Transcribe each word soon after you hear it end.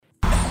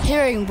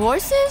Hearing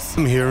voices?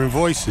 I'm hearing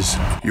voices.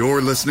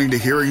 You're listening to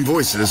Hearing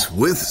Voices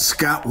with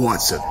Scott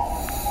Watson.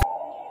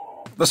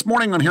 This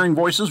morning on Hearing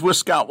Voices with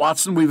Scott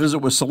Watson, we visit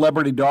with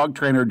celebrity dog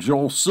trainer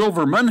Joel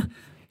Silverman.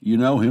 You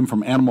know him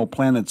from Animal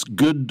Planet's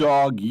Good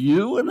Dog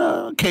U, and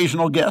an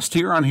occasional guest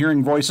here on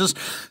Hearing Voices.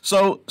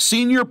 So,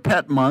 Senior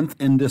Pet Month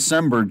in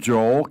December,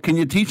 Joel. Can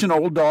you teach an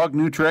old dog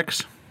new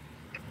tricks?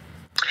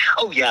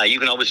 Oh, yeah. You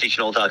can always teach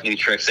an old dog new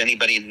tricks.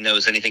 Anybody who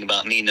knows anything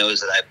about me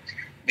knows that I've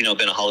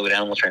been a Hollywood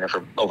animal trainer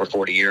for over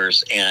 40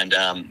 years. And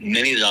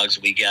many of the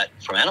dogs we get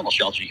from animal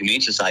shelters,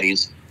 humane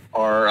societies,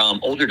 are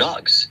older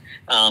dogs.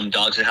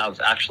 Dogs that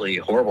have actually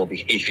horrible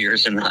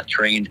behaviors and not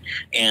trained.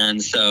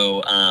 And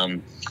so,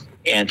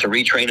 and to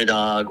retrain a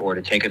dog or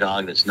to take a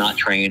dog that's not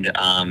trained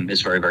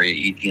is very,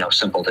 very,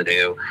 simple to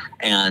do.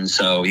 And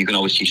so you can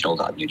always teach an old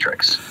dog new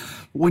tricks.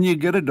 When you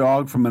get a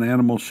dog from an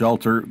animal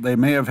shelter, they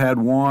may have had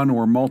one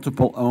or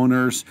multiple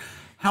owners.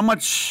 How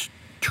much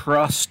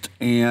trust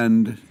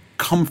and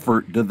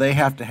comfort do they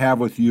have to have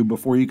with you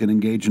before you can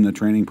engage in the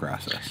training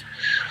process?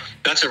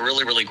 That's a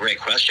really, really great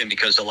question,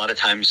 because a lot of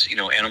times,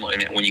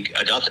 when you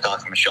adopt a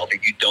dog from a shelter,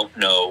 you don't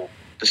know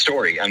the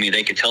story. I mean,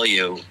 they could tell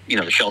you,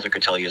 the shelter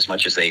could tell you as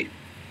much as they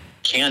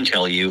can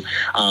tell you,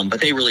 but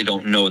they really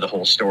don't know the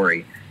whole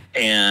story.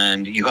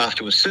 And you have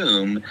to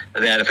assume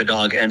that if a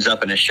dog ends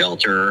up in a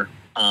shelter,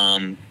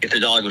 if the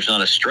dog was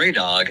not a stray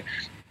dog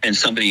and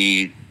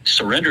somebody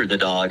surrendered the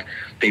dog,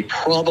 they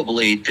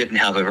probably didn't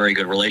have a very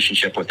good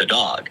relationship with the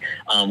dog,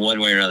 one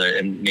way or another,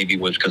 and maybe it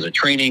was because of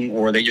training,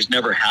 or they just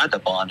never had the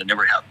bond and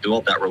never have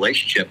developed that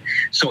relationship.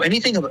 So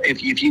anything,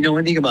 if you know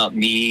anything about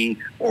me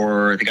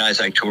or the guys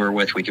I tour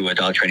with, we do a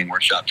dog training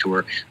workshop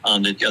tour.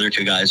 The other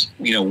two guys,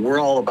 we're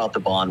all about the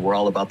bond. We're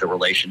all about the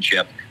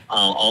relationship.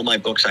 All my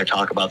books I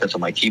talk about this on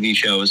my TV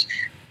shows.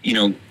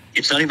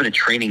 It's not even a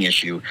training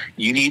issue.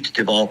 You need to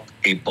develop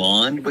a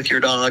bond with your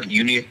dog.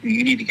 You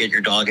need to get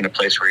your dog in a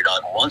place where your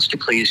dog wants to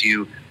please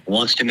you,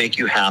 wants to make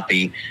you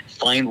happy.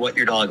 Find what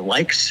your dog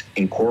likes,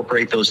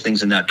 incorporate those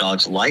things in that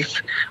dog's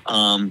life.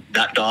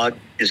 That dog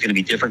is going to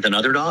be different than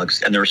other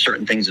dogs, and there are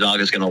certain things the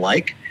dog is going to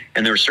like,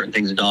 and there are certain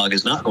things the dog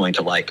is not going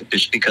to like,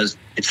 just because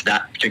it's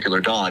that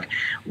particular dog.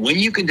 When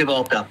you can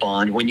develop that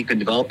bond, when you can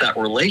develop that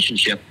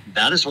relationship,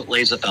 that is what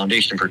lays the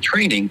foundation for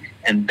training,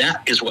 and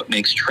that is what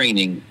makes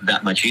training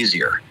that much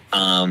easier.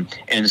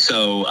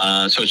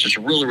 So it's just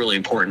really, really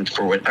important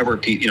for whatever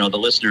the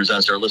listeners,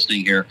 as they're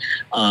listening here.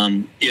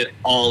 It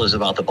all is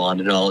about the bond.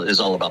 It all is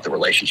all about the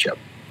relationship.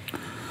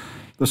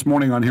 This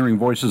morning on Hearing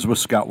Voices with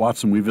Scott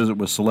Watson, we visit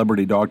with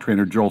celebrity dog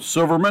trainer Joel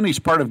Silverman. He's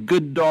part of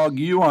Good Dog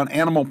U on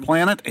Animal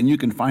Planet, and you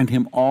can find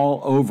him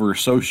all over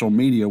social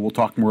media. We'll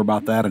talk more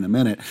about that in a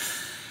minute.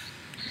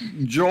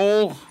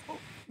 Joel,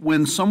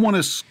 when someone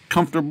is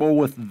comfortable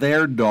with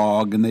their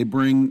dog and they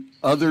bring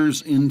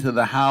others into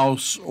the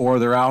house, or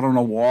they're out on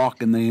a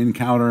walk and they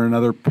encounter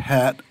another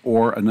pet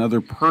or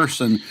another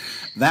person,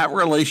 that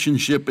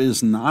relationship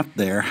is not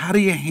there. How do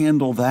you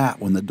handle that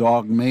when the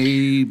dog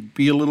may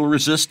be a little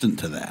resistant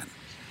to that?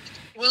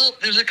 Well,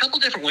 there's a couple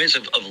different ways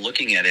of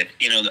looking at it.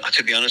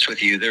 To be honest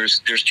with you,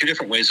 there's two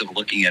different ways of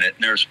looking at it.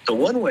 And there's the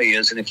one way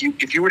is, and if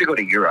you were to go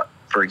to Europe,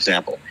 for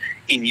example,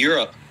 in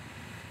Europe,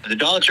 the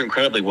dogs are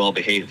incredibly well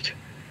behaved,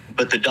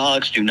 but the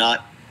dogs do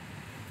not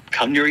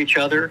come near each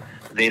other.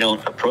 They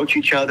don't approach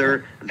each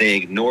other. They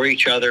ignore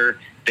each other.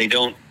 They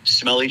don't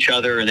smell each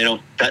other, and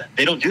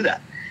they don't do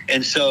that.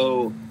 And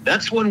so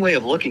that's one way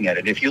of looking at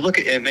it. If you look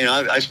at,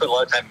 I spent a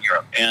lot of time in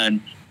Europe,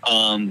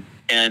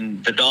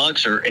 and the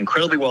dogs are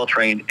incredibly well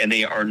trained, and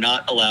they are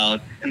not allowed.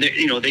 And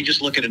they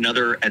just look at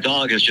a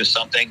dog as just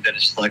something that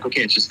is like,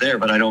 okay, it's just there,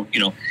 but I don't,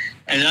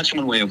 And that's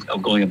one way of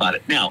going about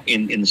it. Now,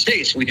 in the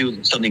States, we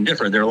do something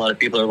different. There are a lot of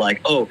people who are like,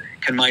 oh,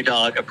 can my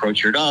dog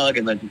approach your dog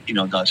and let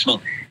dog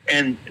smell?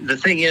 And the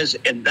thing is,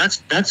 and that's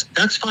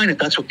fine if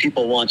that's what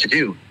people want to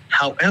do.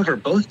 However,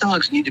 both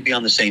dogs need to be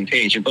on the same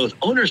page, and both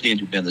owners need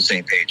to be on the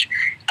same page.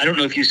 I don't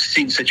know if you've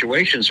seen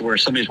situations where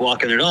somebody's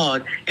walking their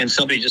dog and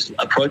somebody just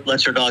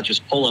lets their dog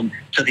just pull them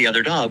to the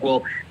other dog.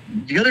 Well,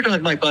 the other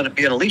dog might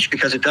be on a leash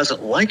because it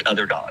doesn't like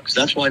other dogs.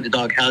 That's why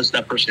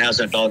that person has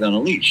that dog on a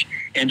leash.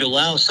 And to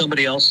allow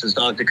somebody else's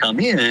dog to come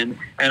in,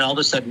 and all of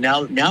a sudden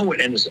now what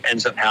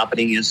ends up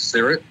happening is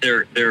there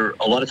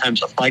a lot of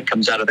times a fight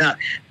comes out of that.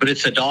 But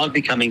it's a dog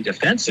becoming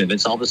defensive.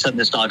 It's all of a sudden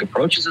this dog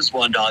approaches this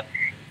one dog.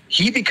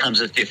 He becomes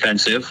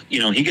defensive,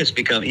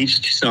 he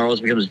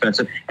snarls, becomes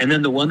defensive. And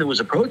then the one that was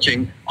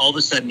approaching, all of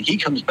a sudden he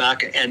comes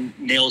back and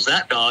nails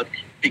that dog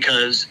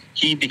because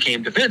he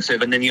became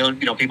defensive. And then,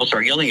 people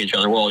start yelling at each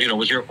other. Well,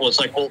 it's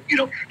like,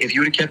 if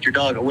you would have kept your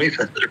dog away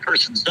from the other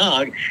person's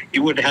dog,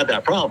 you wouldn't have had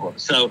that problem.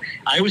 So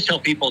I always tell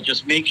people,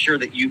 just make sure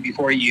that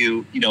before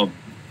you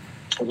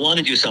want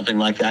to do something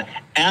like that,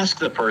 ask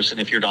the person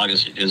if your dog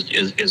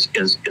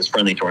is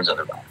friendly towards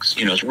other dogs.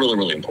 It's really,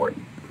 really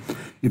important.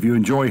 If you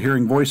enjoy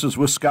Hearing Voices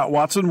with Scott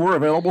Watson, we're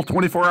available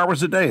 24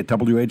 hours a day at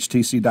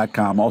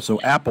WHTC.com. Also,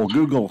 Apple,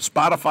 Google,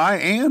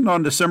 Spotify, and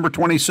on December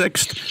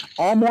 26th,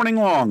 all morning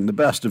long, the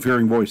best of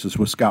Hearing Voices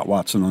with Scott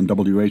Watson on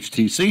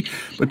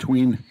WHTC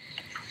between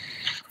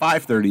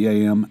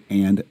 5:30 a.m.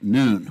 and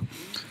noon.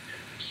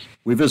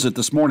 We visit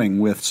this morning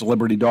with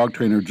celebrity dog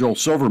trainer Joel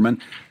Silverman.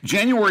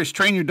 January's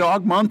Train Your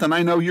Dog Month, and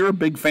I know you're a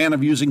big fan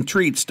of using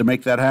treats to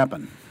make that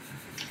happen.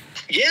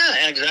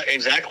 Yeah,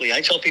 exactly.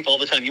 I tell people all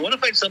the time, you want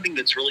to find something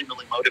that's really,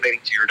 really motivating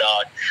to your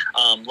dog.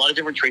 A lot of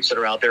different treats that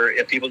are out there.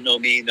 If people know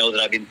me, know that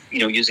I've been,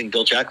 using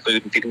Bill Jack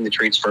food and feeding the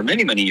treats for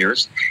many, many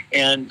years.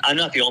 And I'm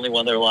not the only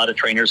one. There are a lot of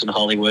trainers in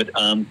Hollywood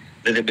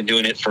that have been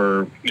doing it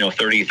for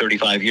 30,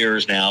 35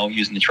 years now,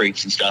 using the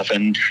treats and stuff.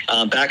 And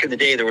back in the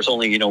day, there was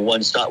only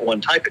one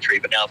type of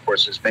treat, but now of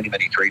course there's many,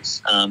 many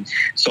treats.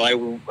 So I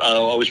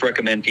always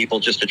recommend people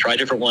just to try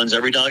different ones.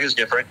 Every dog is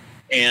different.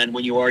 And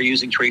when you are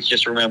using treats,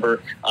 just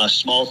remember a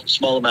small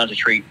amount of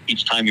treat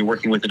each time you're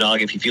working with the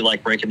dog. If you feel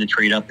like breaking the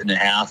treat up into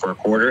half or a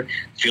quarter,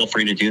 feel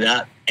free to do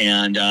that.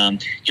 And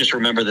just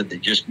remember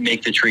that just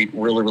make the treat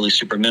really, really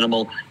super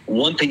minimal.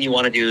 One thing you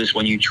want to do is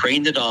when you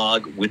train the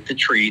dog with the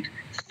treat,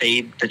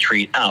 fade the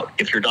treat out.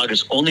 If your dog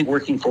is only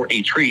working for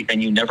a treat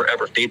and you never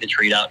ever fade the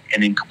treat out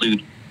and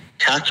include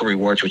tactile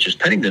rewards, which is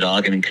petting the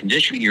dog, and then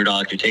conditioning your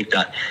dog to take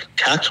that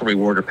tactile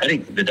reward or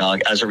petting the dog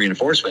as a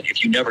reinforcement.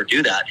 If you never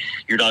do that,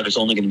 your dog is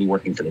only going to be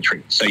working for the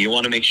treat. So you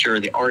want to make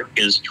sure the art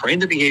is train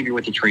the behavior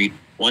with the treat.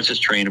 Once it's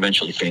trained,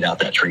 eventually fade out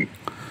that treat.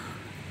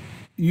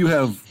 You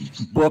have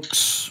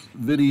books,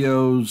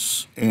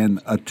 videos,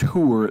 and a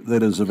tour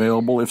that is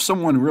available. If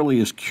someone really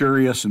is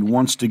curious and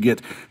wants to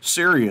get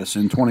serious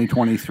in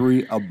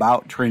 2023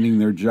 about training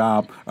their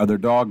dog,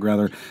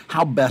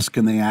 how best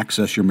can they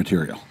access your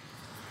material?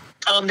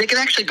 They can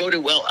actually go to,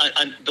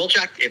 on Bill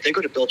Jack, if they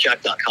go to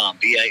BillJack.com,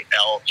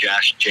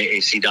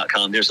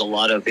 BILJAC.com, there's a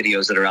lot of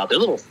videos that are out there,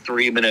 little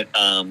 3-minute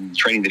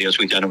training videos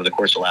we've done over the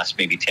course of the last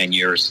maybe 10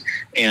 years.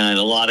 And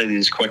a lot of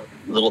these quick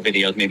little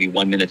videos, maybe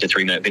 1 minute to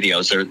 3-minute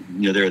videos,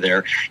 they're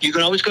there. You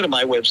can always go to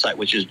my website,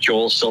 which is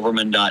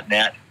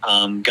joelsilverman.net.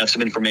 Got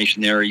some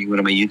information there. You can go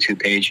to my YouTube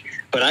page.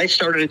 But I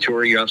started a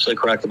tour, you're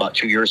absolutely correct, about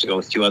 2 years ago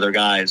with 2 other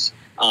guys.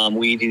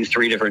 We do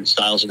 3 different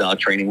styles of dog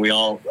training. We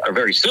all are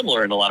very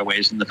similar in a lot of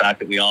ways in the fact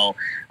that we all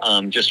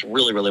just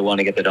really, really want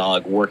to get the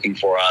dog working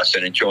for us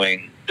and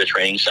enjoying the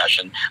training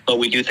session. But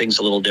we do things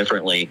a little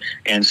differently.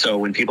 And so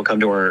when people come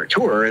to our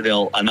tour,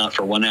 I'm out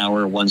for 1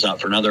 hour, one's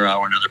out for another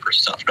hour, another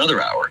person's out for another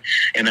hour.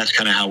 And that's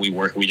kind of how we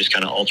work. We just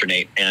kind of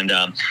alternate. And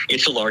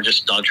it's the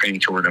largest dog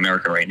training tour in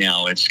America right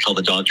now. It's called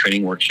the Dog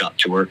Training Workshop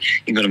Tour.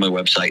 You can go to my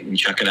website and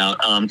check it out.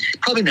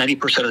 Probably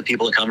 90% of the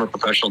people that come are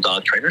professional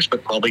dog trainers,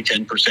 but probably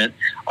 10%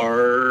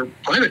 are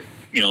private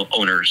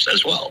owners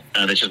as well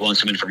that just want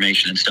some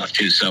information and stuff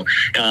too. So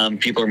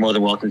people are more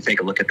than welcome to take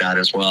a look at that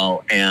as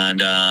well.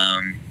 And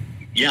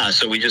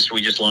so we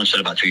just launched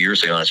it about 2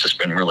 years ago. And it's just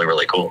been really,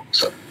 really cool.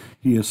 So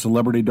he is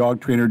celebrity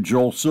dog trainer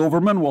Joel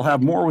Silverman. We'll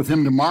have more with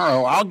him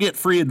tomorrow. I'll get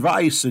free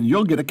advice and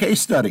you'll get a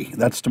case study.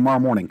 That's tomorrow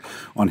morning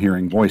on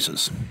Hearing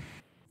Voices.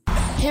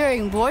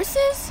 Hearing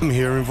Voices? I'm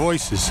hearing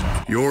voices.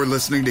 You're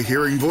listening to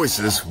Hearing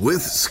Voices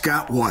with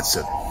Scott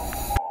Watson.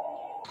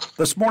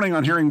 This morning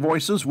on Hearing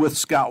Voices with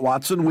Scott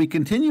Watson, we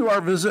continue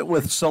our visit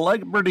with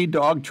celebrity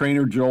dog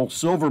trainer Joel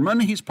Silverman.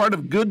 He's part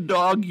of Good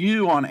Dog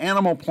U on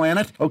Animal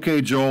Planet.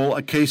 Okay, Joel,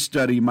 a case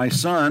study. My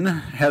son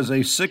has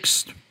a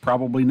 6,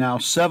 probably now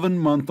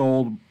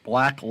 7-month-old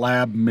black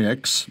lab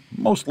mix,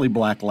 mostly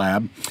black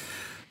lab.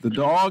 The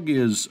dog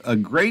is a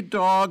great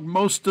dog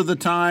most of the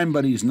time,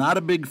 but he's not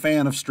a big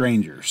fan of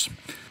strangers.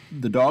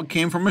 The dog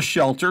came from a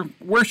shelter.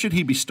 Where should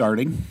he be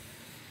starting?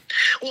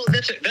 Well,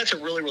 that's a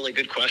really, really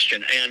good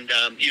question. And,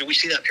 we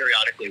see that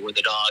periodically where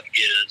the dog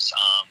is,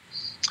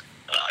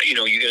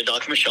 you get a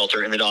dog from a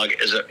shelter and the dog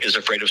is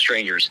afraid of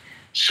strangers.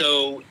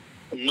 So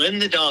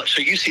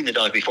so you've seen the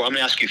dog before. I'm going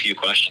to ask you a few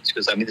questions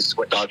because, this is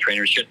what dog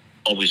trainers should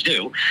always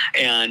do.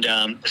 And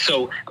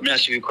so I'm going to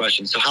ask you a few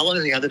questions. So how long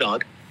has he had the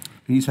dog?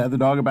 He's had the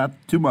dog about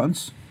 2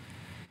 months.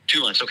 2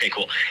 months. Okay,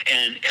 cool.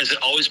 And has it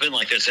always been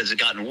like this? Has it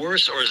gotten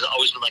worse, or has it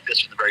always been like this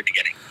from the very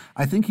beginning?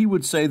 I think he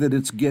would say that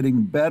it's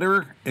getting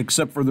better,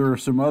 except for there are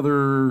some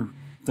other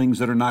things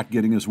that are not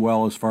getting as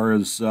well as far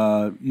as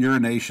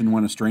urination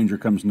when a stranger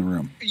comes in the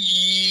room.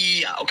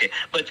 Yeah, okay.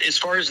 But as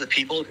far as the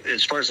people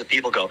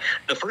go,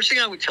 the first thing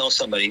I would tell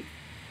somebody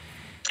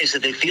is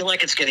that they feel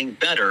like it's getting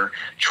better.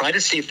 Try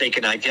to see if they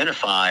can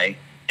identify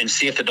and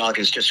see if the dog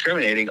is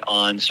discriminating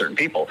on certain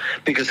people,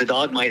 because the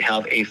dog might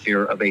have a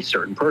fear of a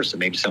certain person,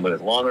 maybe somebody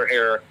with longer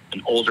hair,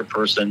 an older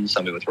person,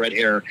 somebody with red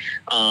hair.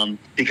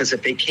 Because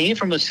if they came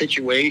from a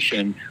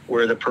situation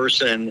where the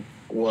person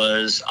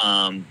was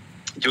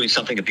doing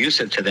something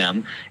abusive to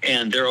them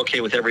and they're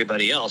okay with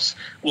everybody else,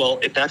 well,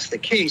 if that's the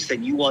case,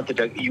 then you want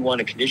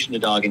to condition the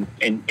dog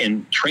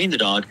and train the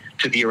dog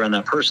to be around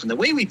that person. The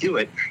way we do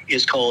it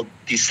is called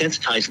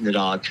desensitizing the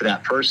dog to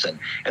that person.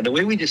 And the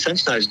way we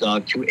desensitize the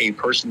dog to a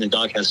person the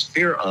dog has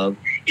fear of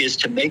is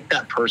to make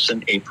that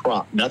person a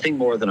prop, nothing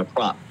more than a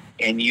prop.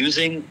 And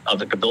using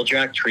a Bill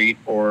Jack treat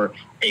or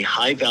a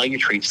high value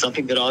treat,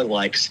 something the dog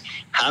likes,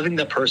 having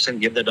the person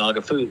give the dog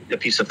a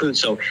piece of food.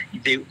 So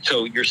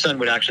your son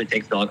would actually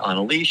take the dog on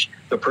a leash.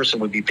 The person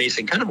would be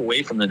facing kind of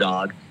away from the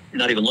dog,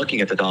 not even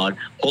looking at the dog,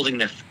 holding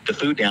the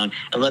food down,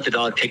 and let the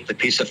dog take the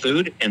piece of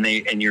food,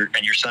 and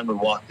your son would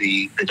walk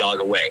the dog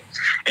away.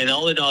 And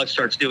all the dog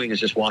starts doing is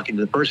just walking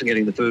to the person,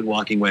 getting the food,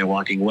 walking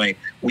away.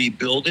 We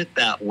build it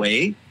that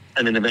way,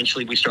 and then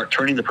eventually we start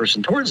turning the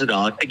person towards the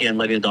dog, again,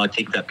 letting the dog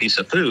take that piece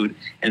of food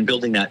and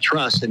building that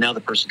trust. And now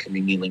the person can be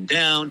kneeling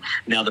down.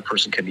 Now the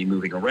person can be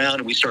moving around,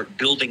 and we start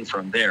building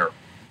from there.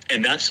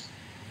 And that's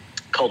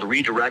called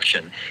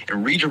redirection.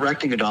 And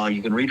redirecting a dog,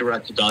 you can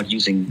redirect a dog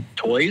using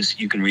toys.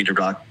 You can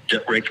redirect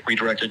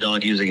a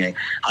dog using a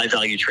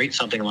high-value trait,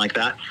 something like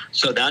that.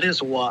 So that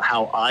is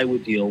how I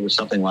would deal with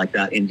something like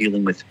that in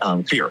dealing with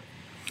fear.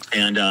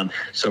 And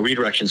so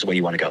redirection is the way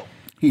you want to go.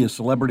 He is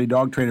celebrity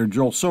dog trainer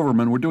Joel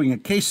Silverman. We're doing a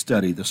case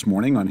study this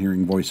morning on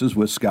Hearing Voices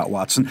with Scott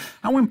Watson.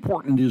 How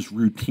important is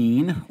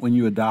routine when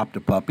you adopt a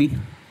puppy?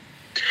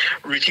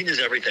 Routine is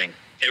everything.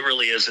 It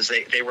really is.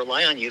 They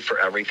rely on you for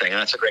everything.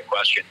 And that's a great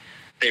question.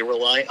 They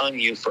rely on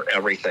you for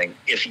everything.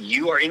 If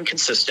you are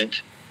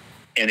inconsistent,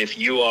 and if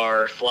you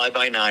are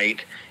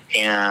fly-by-night,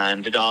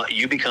 and the dog,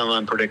 you become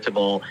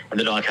unpredictable, and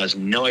the dog has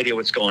no idea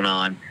what's going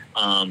on,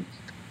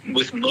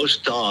 with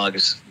most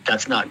dogs,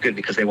 that's not good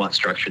because they want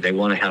structure. They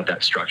want to have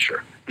that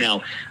structure.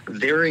 Now,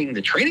 varying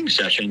the training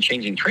session,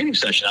 changing training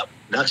session up,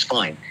 that's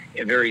fine.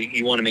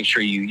 You want to make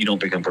sure you don't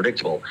become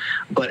predictable.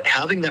 But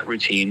having that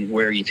routine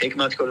where you take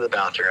them out to go to the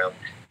bathroom,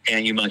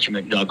 and you might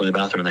make the dog go to the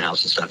bathroom in the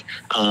house and stuff,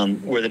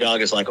 where the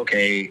dog is like,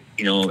 okay,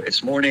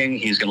 it's morning,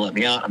 he's going to let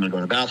me out, I'm going to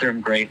go to the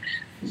bathroom, great.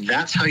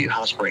 That's how you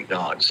housebreak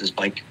dogs, is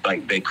by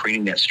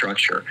creating that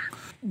structure.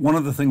 One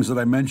of the things that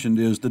I mentioned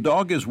is the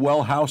dog is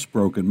well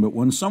housebroken, but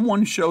when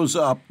someone shows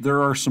up,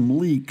 there are some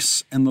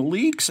leaks, and the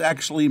leaks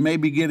actually may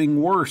be getting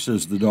worse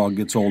as the dog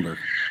gets older.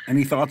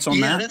 Any thoughts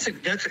on that? That's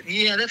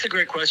a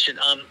great question.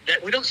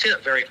 That we don't see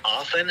that very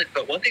often,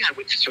 but one thing I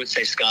would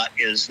say, Scott,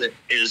 is that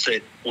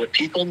what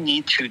people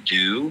need to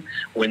do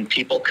when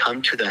people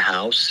come to the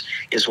house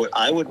is what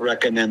I would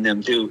recommend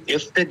them do.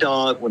 If the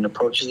dog, when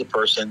approaches a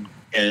person,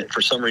 and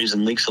for some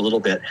reason leaks a little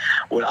bit,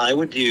 what I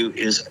would do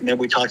is, and then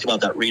we talked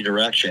about that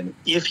redirection.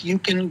 If you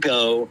can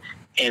go,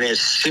 and as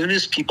soon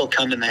as people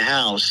come in the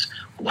house,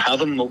 have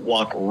them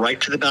walk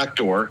right to the back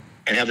door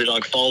and have the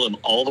dog follow them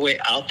all the way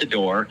out the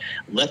door,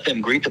 let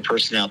them greet the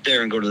person out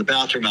there and go to the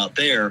bathroom out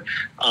there,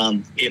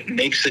 it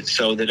makes it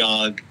so the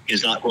dog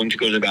is not going to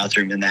go to the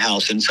bathroom in the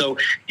house. And so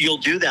you'll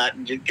do that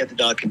and get the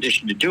dog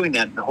conditioned to doing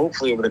that, and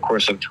hopefully over the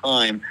course of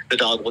time, the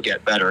dog will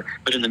get better.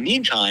 But in the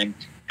meantime,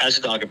 as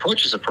the dog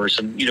approaches a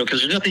person, because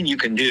there's nothing you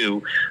can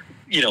do,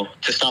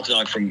 to stop the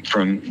dog from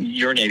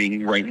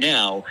urinating right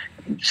now,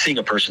 seeing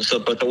a person. So,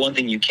 but the one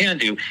thing you can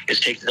do is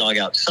take the dog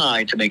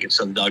outside to make it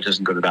so the dog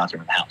doesn't go to the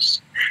bathroom in the house.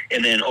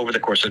 And then over the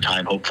course of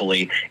time,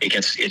 hopefully it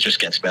just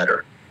gets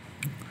better.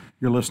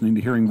 You're listening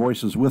to Hearing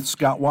Voices with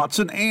Scott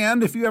Watson.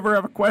 And if you ever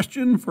have a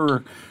question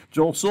for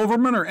Joel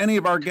Silverman or any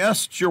of our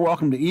guests, you're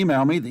welcome to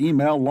email me. The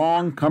email,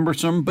 long,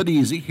 cumbersome, but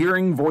easy,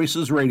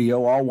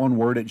 hearingvoicesradio, all one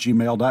word,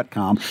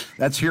 @gmail.com.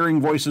 That's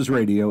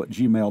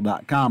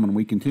hearingvoicesradio@gmail.com. And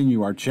we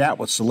continue our chat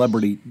with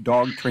celebrity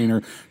dog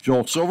trainer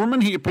Joel Silverman.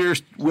 He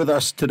appears with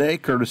us today,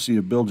 courtesy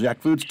of Bill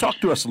Jack Foods.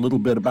 Talk to us a little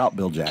bit about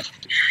Bill Jack.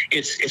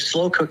 It's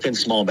slow cooked in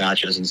small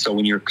batches. And so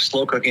when you're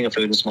slow cooking a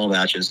food in small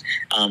batches,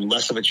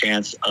 less of a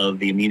chance of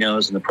the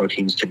aminos and the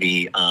proteins to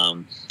be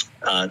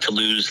to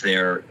lose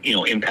their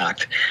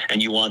impact,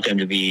 and you want them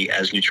to be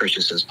as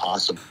nutritious as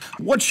possible.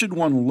 What should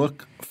one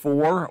look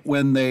for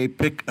when they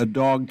pick a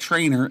dog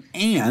trainer?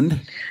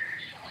 And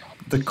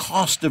the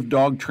cost of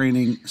dog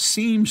training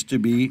seems to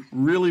be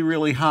really,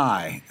 really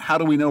high. How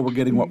do we know we're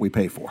getting what we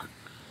pay for?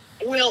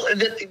 Well,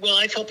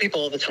 I tell people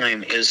all the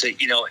time is that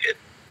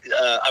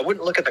I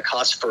wouldn't look at the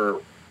cost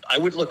for. I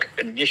would look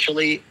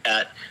initially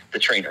at the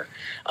trainer.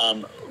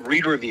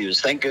 Read reviews.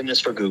 Thank goodness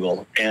for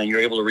Google, and you're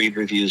able to read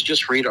reviews.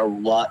 Just read a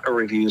lot of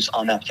reviews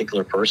on that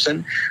particular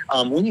person.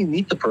 When you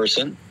meet the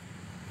person,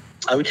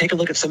 I would take a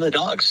look at some of the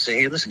dogs.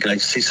 Say, hey, listen, can I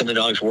see some of the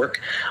dogs work?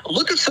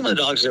 Look at some of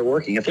the dogs that are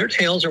working. If their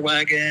tails are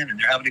wagging and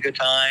they're having a good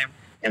time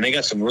and they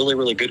got some really,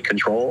 really good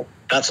control,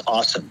 that's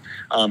awesome.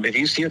 If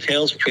you see the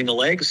tails between the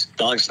legs,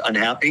 dog's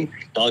unhappy,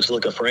 dogs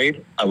look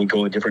afraid, I would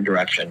go a different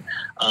direction.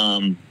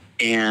 And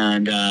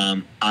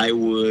I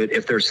would,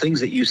 if there's things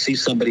that you see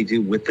somebody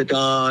do with the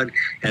dog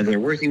and they're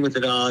working with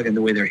the dog and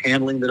the way they're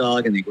handling the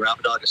dog and they grab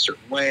the dog a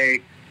certain way,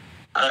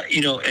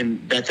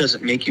 and that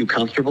doesn't make you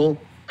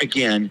comfortable,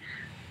 again,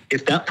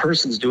 if that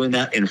person's doing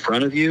that in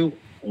front of you,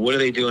 what are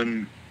they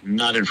doing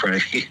not in front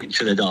of you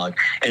to the dog?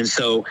 And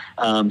so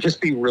just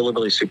be really,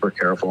 really super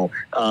careful.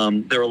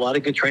 There are a lot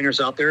of good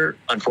trainers out there.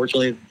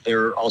 Unfortunately,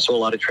 there are also a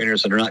lot of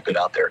trainers that are not good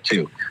out there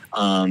too.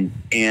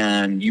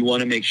 And you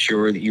want to make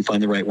sure that you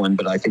find the right one.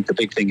 But I think the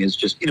big thing is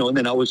just, and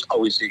then always,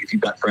 if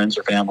you've got friends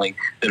or family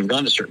that have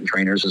gone to certain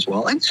trainers as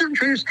well, and certain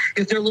trainers,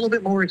 if they're a little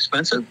bit more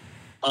expensive,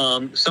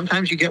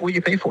 sometimes you get what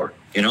you pay for,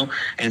 and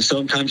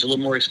sometimes a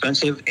little more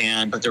expensive,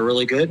 but they're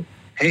really good.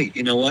 Hey,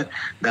 you know what?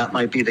 That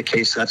might be the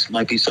case. That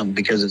might be something,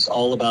 because it's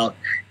all about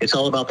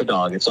the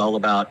dog. It's all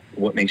about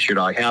what makes your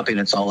dog happy,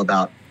 and it's all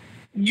about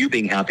you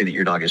being happy that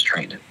your dog is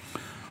trained.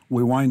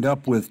 We wind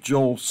up with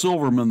Joel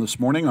Silverman this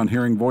morning on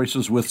Hearing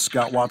Voices with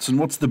Scott Watson.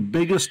 What's the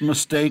biggest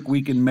mistake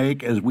we can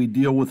make as we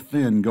deal with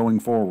Finn going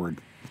forward?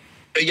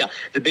 Yeah,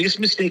 the biggest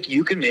mistake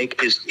you can make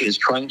is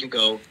trying to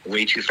go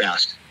way too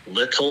fast.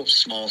 Little,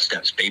 small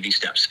steps, baby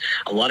steps.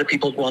 A lot of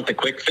people want the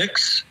quick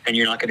fix, and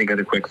you're not going to get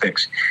a quick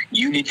fix.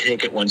 You need to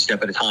take it one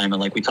step at a time.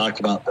 And like we talked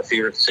about, the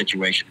fear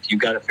situation. If you've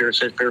got a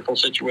fearful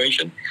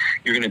situation,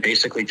 you're going to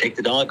basically take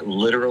the dog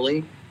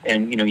literally,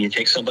 and you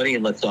take somebody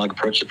and let the dog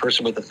approach the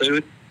person with the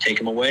food, take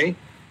him away,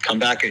 come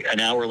back an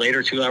hour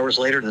later, 2 hours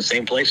later in the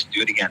same place,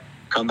 do it again.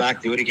 Come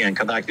back, do it again.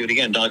 Come back, do it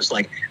again. Dog's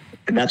like,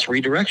 and that's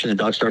redirection. The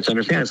dog starts to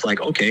understand. It's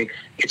like, okay,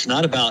 it's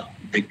not about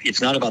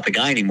the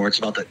guy anymore. It's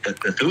about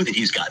the food that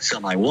he's got.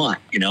 Something I want,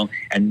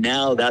 And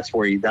now that's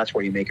where you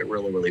make it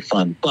really, really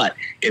fun. But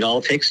it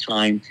all takes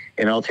time.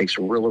 It all takes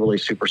really, really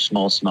super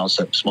small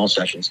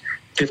sessions,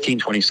 15,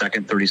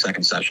 20-second,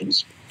 30-second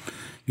sessions.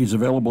 He's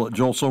available at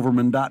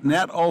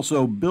joelsilverman.net,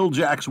 also Bill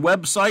Jack's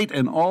website,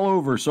 and all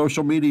over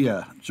social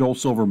media. Joel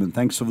Silverman,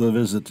 thanks for the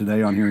visit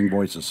today on Hearing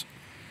Voices.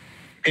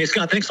 Hey,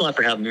 Scott, thanks a lot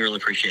for having me. Really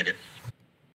appreciate it.